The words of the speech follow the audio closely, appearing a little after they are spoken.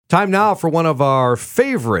Time now for one of our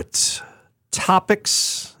favorite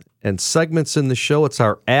topics and segments in the show. It's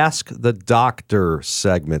our Ask the Doctor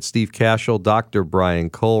segment. Steve Cashel, Dr. Brian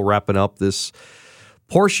Cole, wrapping up this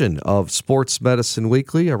portion of Sports Medicine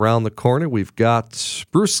Weekly. Around the corner, we've got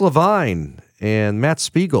Bruce Levine and Matt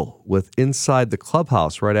Spiegel with Inside the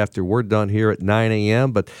Clubhouse right after we're done here at 9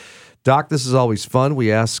 a.m. But, Doc, this is always fun.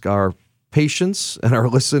 We ask our patients and our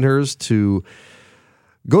listeners to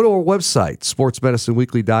go to our website,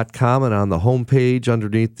 sportsmedicineweekly.com, and on the homepage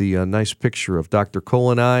underneath the nice picture of Dr.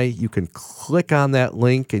 Cole and I, you can click on that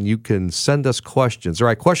link and you can send us questions. All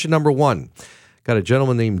right, question number one. Got a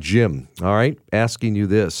gentleman named Jim, all right, asking you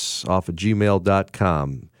this off of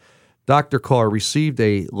gmail.com. Dr. Cole, I received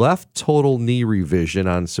a left total knee revision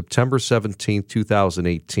on September 17,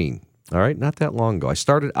 2018. All right, not that long ago. I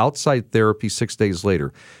started outside therapy 6 days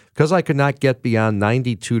later. Because I could not get beyond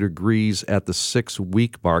 92 degrees at the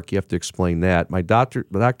 6-week mark, you have to explain that. My doctor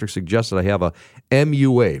suggested I have a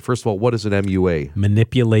MUA. First of all, what is an MUA?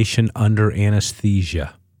 Manipulation under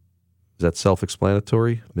anesthesia. Is that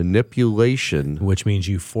self-explanatory? Manipulation. Which means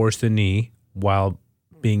you force the knee while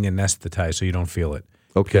being anesthetized so you don't feel it.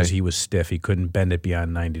 Okay. Because he was stiff. He couldn't bend it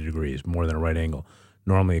beyond 90 degrees, more than a right angle.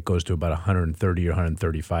 Normally it goes to about 130 or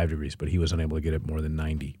 135 degrees, but he was unable to get it more than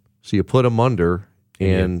 90. So you put him under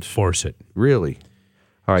and force it. Really?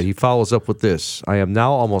 All right, he follows up with this. I am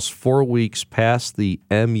now almost 4 weeks past the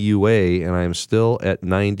MUA, and I am still at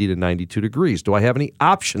 90 to 92 degrees. Do I have any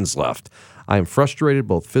options left? I am frustrated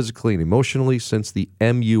both physically and emotionally since the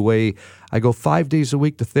MUA. I go 5 days a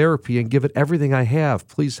week to therapy and give it everything I have.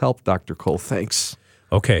 Please help, Dr. Cole. Thanks.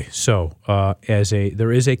 Okay, so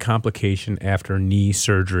there is a complication after knee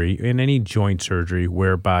surgery and any joint surgery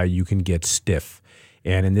whereby you can get stiff.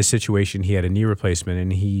 And in this situation, he had a knee replacement,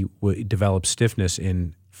 and he developed stiffness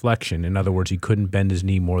in flexion. In other words, he couldn't bend his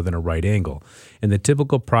knee more than a right angle. And the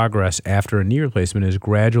typical progress after a knee replacement is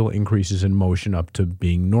gradual increases in motion up to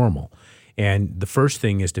being normal. And the first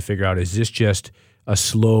thing is to figure out, is this just a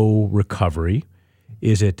slow recovery?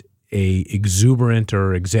 Is it a exuberant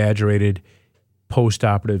or exaggerated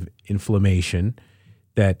postoperative inflammation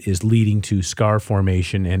that is leading to scar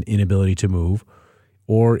formation and inability to move?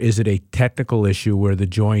 Or is it a technical issue where the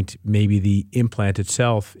joint, maybe the implant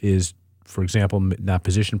itself is, for example, not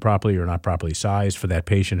positioned properly or not properly sized for that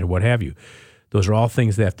patient or what have you? Those are all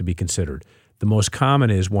things that have to be considered. The most common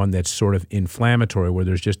is one that's sort of inflammatory, where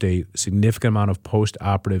there's just a significant amount of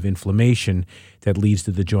post-operative inflammation that leads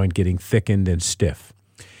to the joint getting thickened and stiff.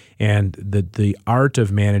 And the art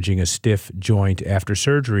of managing a stiff joint after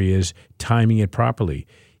surgery is timing it properly.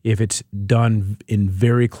 If it's done in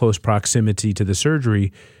very close proximity to the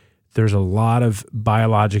surgery, there's a lot of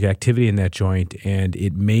biologic activity in that joint, and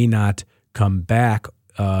it may not come back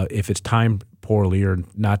if it's timed poorly or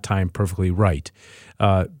not timed perfectly right.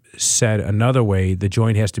 Said another way, the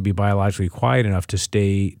joint has to be biologically quiet enough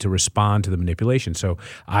to respond to the manipulation. So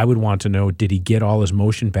I would want to know, did he get all his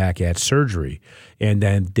motion back at surgery? And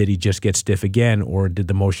then did he just get stiff again, or did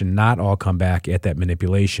the motion not all come back at that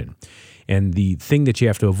manipulation? And the thing that you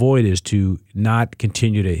have to avoid is to not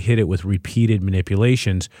continue to hit it with repeated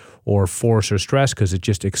manipulations or force or stress, because it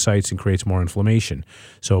just excites and creates more inflammation.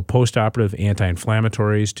 So postoperative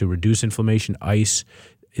anti-inflammatories to reduce inflammation, ice,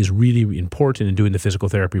 is really important in doing the physical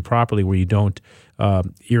therapy properly, where you don't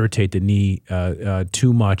irritate the knee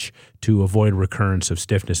too much to avoid recurrence of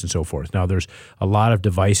stiffness and so forth. Now, there's a lot of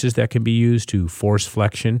devices that can be used to force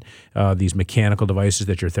flexion, these mechanical devices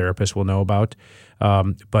that your therapist will know about.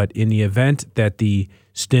 But in the event that the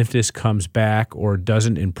stiffness comes back or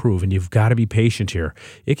doesn't improve, and you've got to be patient here.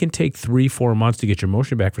 It can take 3-4 months to get your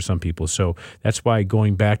motion back for some people. So that's why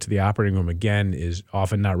going back to the operating room again is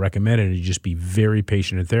often not recommended. You just be very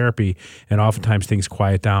patient in therapy, and oftentimes things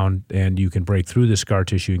quiet down and you can break through the scar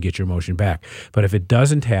tissue and get your motion back. But if it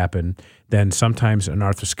doesn't happen, then sometimes an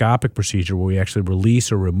arthroscopic procedure where we actually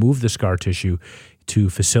release or remove the scar tissue to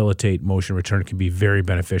facilitate motion return can be very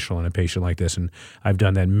beneficial in a patient like this. And I've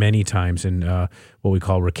done that many times in what we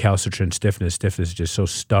call recalcitrant stiffness. Stiffness is just so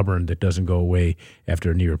stubborn that doesn't go away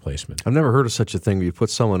after a knee replacement. I've never heard of such a thing where you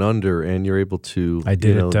put someone under and you're able to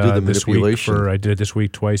do the manipulation. I did it this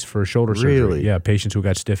week twice for shoulder surgery. Really? Yeah, patients who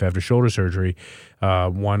got stiff after shoulder surgery.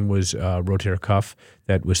 One was rotator cuff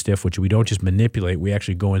that was stiff, which we don't just manipulate. We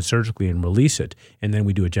actually go in surgically and release it, and then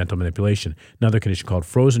we do a gentle manipulation. Another condition called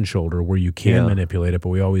frozen shoulder, where you can manipulate it,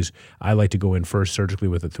 but I like to go in first surgically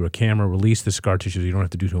with it through a camera, release the scar tissue so you don't have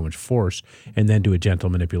to do too much force, and then do a gentle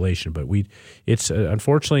manipulation. But it's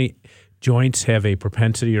unfortunately, joints have a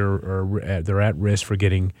propensity or they're at risk for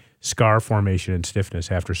getting scar formation and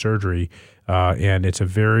stiffness after surgery, and it's a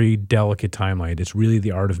very delicate timeline. It's really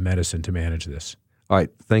the art of medicine to manage this. All right.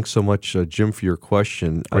 Thanks so much, Jim, for your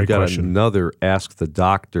question. Great I've got question. another Ask the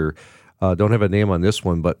Doctor. Don't have a name on this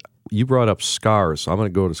one, but you brought up scars. I'm going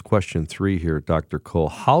to go to question 3 here, Dr. Cole.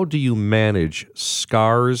 How do you manage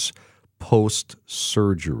scars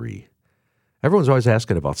post-surgery? Everyone's always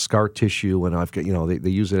asking about scar tissue, and I've got, they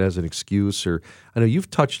use it as an excuse. Or I know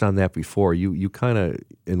you've touched on that before. You kind of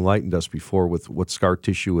enlightened us before with what scar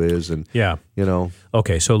tissue is, and Yeah. you.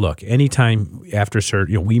 Okay, so look, anytime after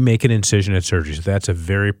surgery, we make an incision at surgery. So that's a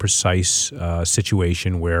very precise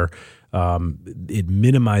situation where it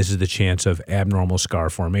minimizes the chance of abnormal scar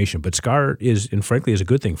formation. But scar is, and frankly, is a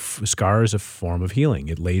good thing. Scar is a form of healing.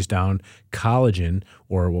 It lays down collagen,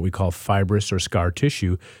 or what we call fibrous or scar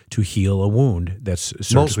tissue, to heal a wound that's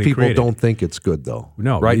surgically Most people created. don't think it's good, though.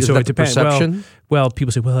 No, right? Is so that it the depends. perception? Well,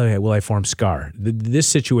 people say, will I form scar? This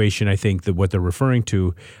situation, I think that what they're referring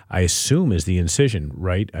to, I assume, is the incision,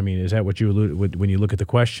 right? I mean, is that what you alluded when you look at the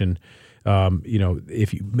question?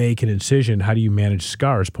 If you make an incision, how do you manage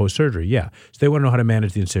scars post-surgery? Yeah. So they want to know how to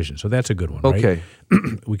manage the incision. So that's a good one, right? Okay.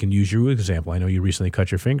 We can use your example. I know you recently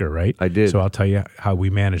cut your finger, right? I did. So I'll tell you how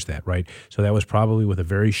we manage that, right? So that was probably with a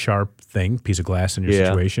very sharp piece of glass in your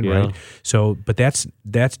situation, yeah. right? So, but that's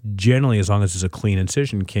generally, as long as it's a clean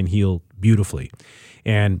incision, can heal beautifully.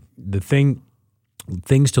 And the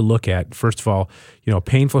things to look at, first of all,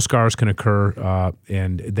 painful scars can occur,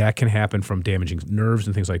 and that can happen from damaging nerves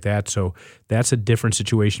and things like that. So that's a different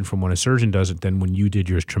situation from when a surgeon does it than when you did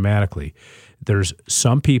yours traumatically. There's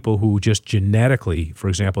some people who just genetically, for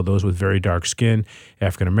example, those with very dark skin,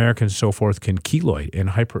 African Americans, so forth, can keloid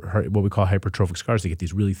and what we call hypertrophic scars. They get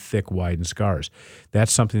these really thick, widened scars.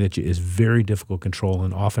 That's something that is very difficult to control,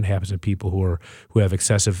 and often happens in people who have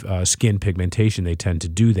excessive skin pigmentation. They tend to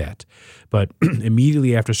do that. But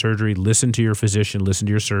immediately after surgery, listen to your physician, listen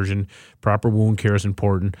to your surgeon. Proper wound care is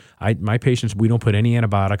important. My patients, we don't put any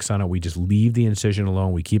antibiotics on it. We just leave the incision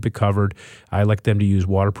alone. We keep it covered. I like them to use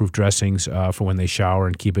waterproof dressings for when they shower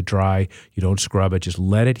and keep it dry. You don't scrub it. Just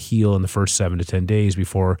let it heal in the first 7 to 10 days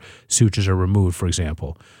before sutures are removed, for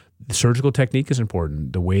example. The surgical technique is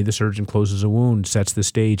important. The way the surgeon closes a wound sets the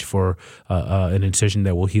stage for an incision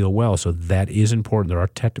that will heal well. So that is important. There are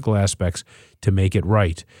technical aspects to make it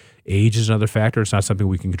right. Age is another factor. It's not something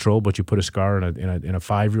we can control, but you put a scar in a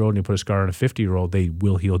 5-year-old and you put a scar in a 50-year-old, they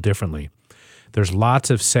will heal differently. There's lots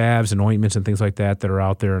of salves and ointments and things like that are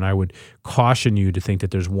out there, and I would caution you to think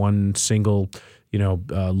that there's one single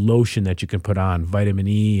lotion that you can put on, vitamin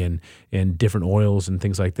E and different oils and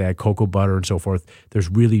things like that, cocoa butter and so forth. There's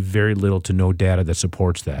really very little to no data that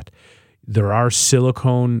supports that. There are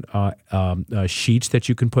silicone sheets that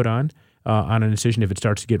you can put on an incision. If it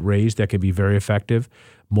starts to get raised, that can be very effective.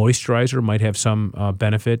 Moisturizer might have some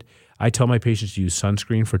benefit. I tell my patients to use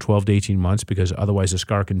sunscreen for 12 to 18 months because otherwise the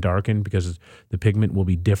scar can darken because the pigment will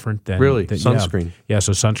be different than... Really? Sunscreen? Yeah,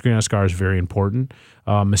 so sunscreen on a scar is very important.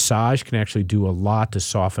 Massage can actually do a lot to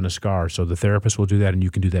soften a scar. So the therapist will do that, and you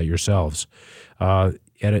can do that yourselves.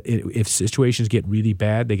 If situations get really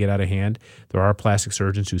bad, they get out of hand, there are plastic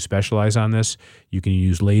surgeons who specialize on this. You can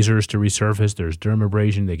use lasers to resurface. There's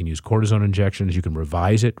dermabrasion. They can use cortisone injections. You can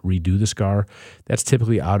revise it, redo the scar. That's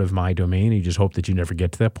typically out of my domain. You just hope that you never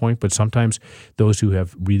get to that point. But sometimes those who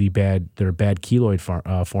have really bad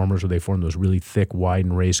keloid formers, where they form those really thick, wide,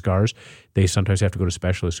 and raised scars, they sometimes have to go to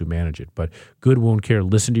specialists who manage it. But good wound care,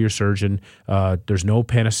 listen to your surgeon. There's no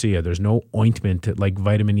panacea. There's no ointment like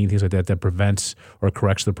vitamin E, things like that prevents or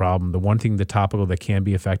corrects the problem. The one thing, the topical that can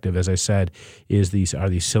be effective, as I said, is these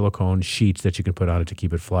silicone sheets that you can put on it to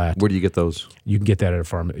keep it flat. Where do you get those? You can get that at a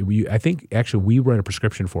pharmacy. I think actually we run a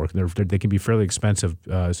prescription for it. They can be fairly expensive,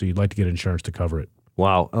 so you'd like to get insurance to cover it.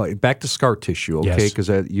 Wow. Back to scar tissue, okay? Because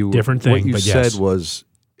Different thing, what you but said yes. was,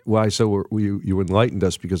 well, I said you enlightened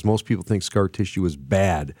us because most people think scar tissue is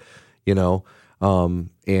bad,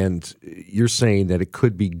 and you're saying that it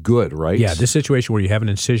could be good, right? Yeah, this situation where you have an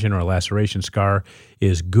incision or a laceration scar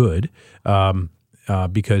is good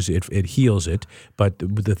because it heals it. But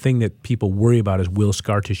the thing that people worry about is, will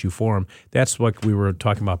scar tissue form? That's what we were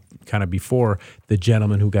talking about kind of before. The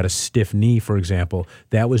gentleman who got a stiff knee, for example,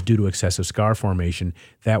 that was due to excessive scar formation.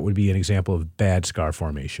 That would be an example of bad scar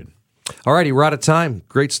formation. All righty, we're out of time.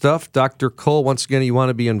 Great stuff. Dr. Cole, once again, you want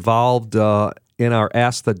to be involved in our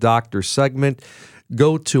Ask the Doctor segment,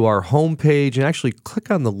 go to our homepage and actually click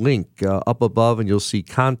on the link up above, and you'll see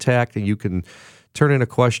contact, and you can turn in a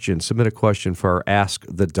question, submit a question for our Ask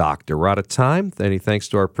the Doctor. We're out of time. Any thanks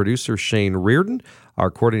to our producer, Shane Reardon,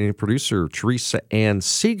 our coordinating producer, Teresa Ann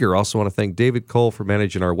Seeger. Also want to thank David Cole for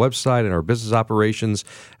managing our website and our business operations,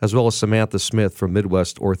 as well as Samantha Smith from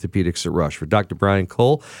Midwest Orthopedics at Rush. For Dr. Brian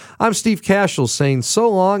Cole, I'm Steve Cashel saying so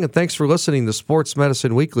long, and thanks for listening to Sports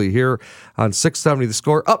Medicine Weekly here on 670 The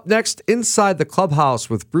Score. Up next, Inside the Clubhouse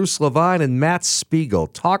with Bruce Levine and Matt Spiegel.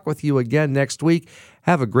 Talk with you again next week.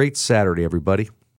 Have a great Saturday, everybody.